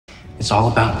It's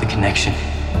all about the connection.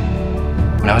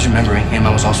 When I was remembering him,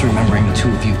 I was also remembering the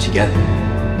two of you together.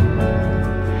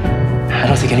 I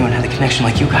don't think anyone had a connection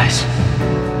like you guys.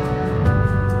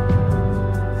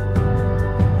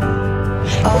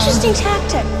 Interesting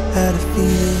tactic. Hey,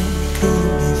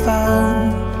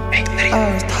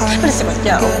 Lydia. What is it with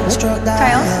you?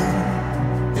 Kyle?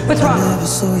 What's wrong?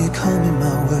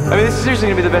 I mean, this is seriously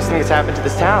gonna be the best thing that's happened to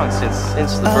this town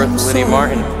since the birth of Lydia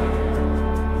Martin.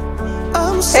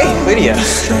 Hey, Lydia.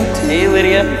 Hey,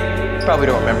 Lydia. You probably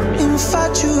don't remember me. He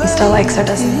still likes her,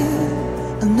 doesn't he?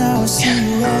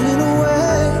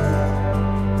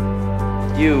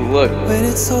 You look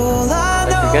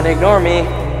like you're gonna ignore me.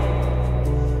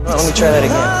 Oh, let me try that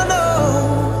again.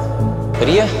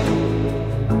 Lydia?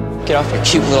 Get off your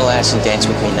cute little ass and dance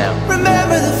with me now.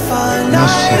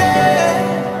 Nice to see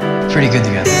you. Pretty good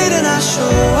together.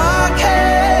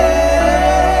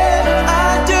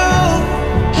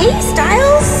 Hey,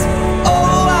 Styles?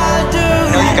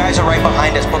 You know you guys are right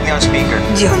behind us. Put me on speaker.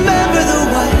 Well,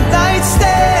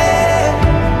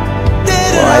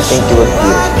 I think you look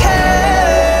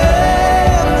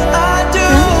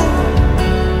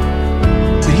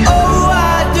beautiful.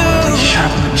 Shut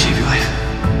up and let me save your life.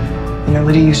 You know,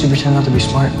 Lydia used to pretend not to be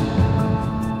smart.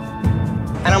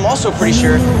 And I'm also pretty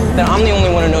sure that I'm the only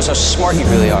one who knows how smart you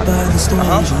really are.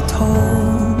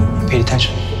 You paid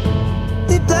attention.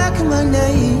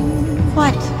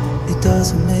 What? Why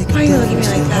are you looking at me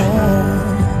like that?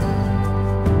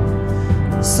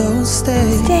 So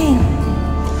stay. Stay.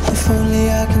 If only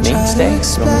I can Me? try Stay? to You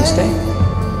want me to stay?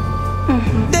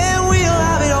 Then we'll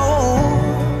have it all.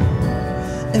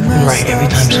 And right, every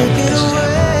time something like this is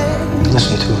happening,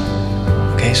 listen to it.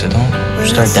 Okay, so don't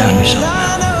start doubting yourself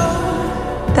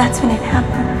now. That's when it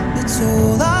happened. It's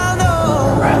all I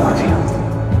know. I love you.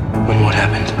 When what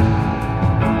happened?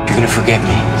 You're gonna forget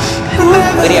me.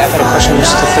 Lydia, I've had a crush on you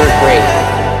since the 3rd grade.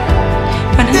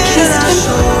 When I kissed him,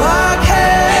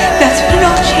 that's when it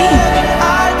all changed.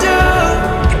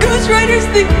 The Ghost Riders,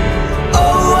 they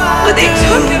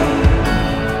took him.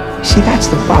 See, that's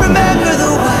the problem.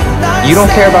 You don't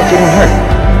care about getting hurt.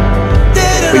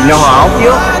 But you know how I'll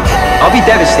feel? I'll be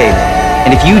devastated.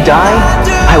 And if you die,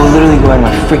 I will literally go out of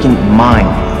my freaking mind.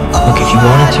 Look, if you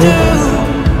wanted to,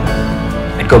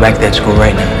 I'd go back to that school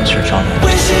right now and search all that.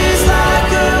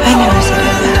 I never